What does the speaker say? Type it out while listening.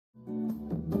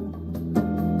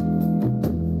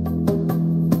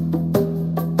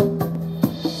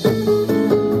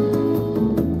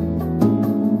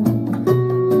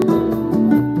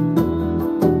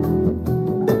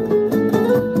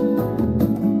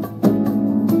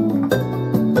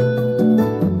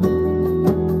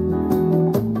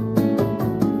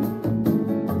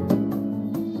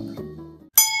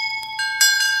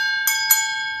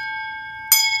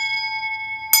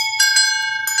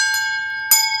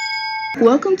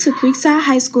Welcome to Creekside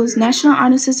High School's National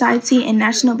Honor Society and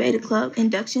National Beta Club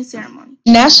induction ceremony.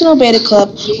 National Beta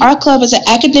Club. Our club is an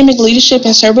academic leadership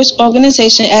and service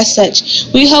organization. As such,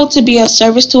 we hope to be of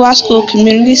service to our school,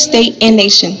 community, state, and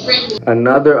nation.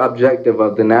 Another objective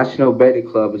of the National Beta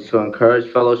Club is to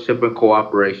encourage fellowship and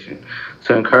cooperation.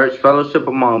 To encourage fellowship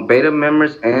among Beta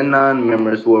members and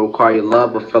non-members will require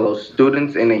love of fellow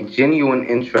students and a genuine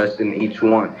interest in each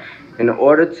one. In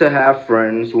order to have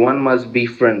friends, one must be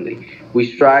friendly. We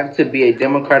strive to be a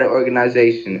democratic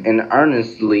organization and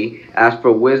earnestly ask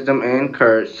for wisdom and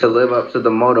courage to live up to the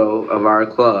motto of our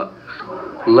club.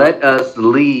 Let us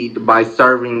lead by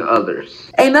serving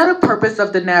others. Another purpose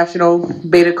of the National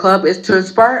Beta Club is to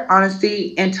inspire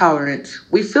honesty and tolerance.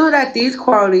 We feel that these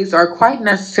qualities are quite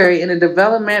necessary in the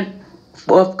development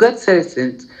of good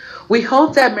citizens. We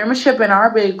hope that membership in our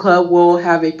Beta Club will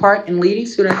have a part in leading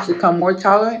students to become more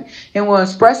tolerant and will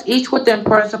express each with the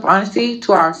importance of honesty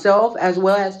to ourselves as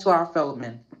well as to our fellow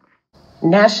men.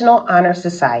 National Honor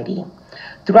Society.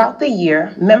 Throughout the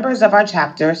year, members of our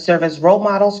chapter serve as role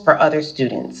models for other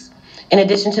students. In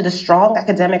addition to the strong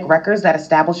academic records that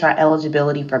establish our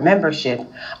eligibility for membership,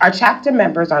 our chapter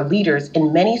members are leaders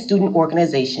in many student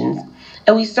organizations,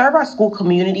 and we serve our school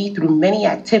community through many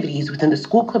activities within the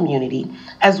school community,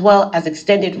 as well as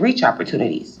extended reach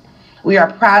opportunities. We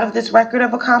are proud of this record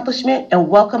of accomplishment and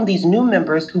welcome these new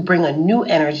members who bring a new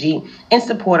energy in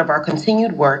support of our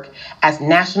continued work as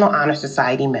National Honor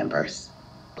Society members.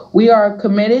 We are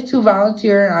committed to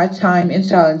volunteering our time and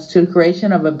talents to the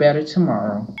creation of a better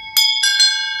tomorrow.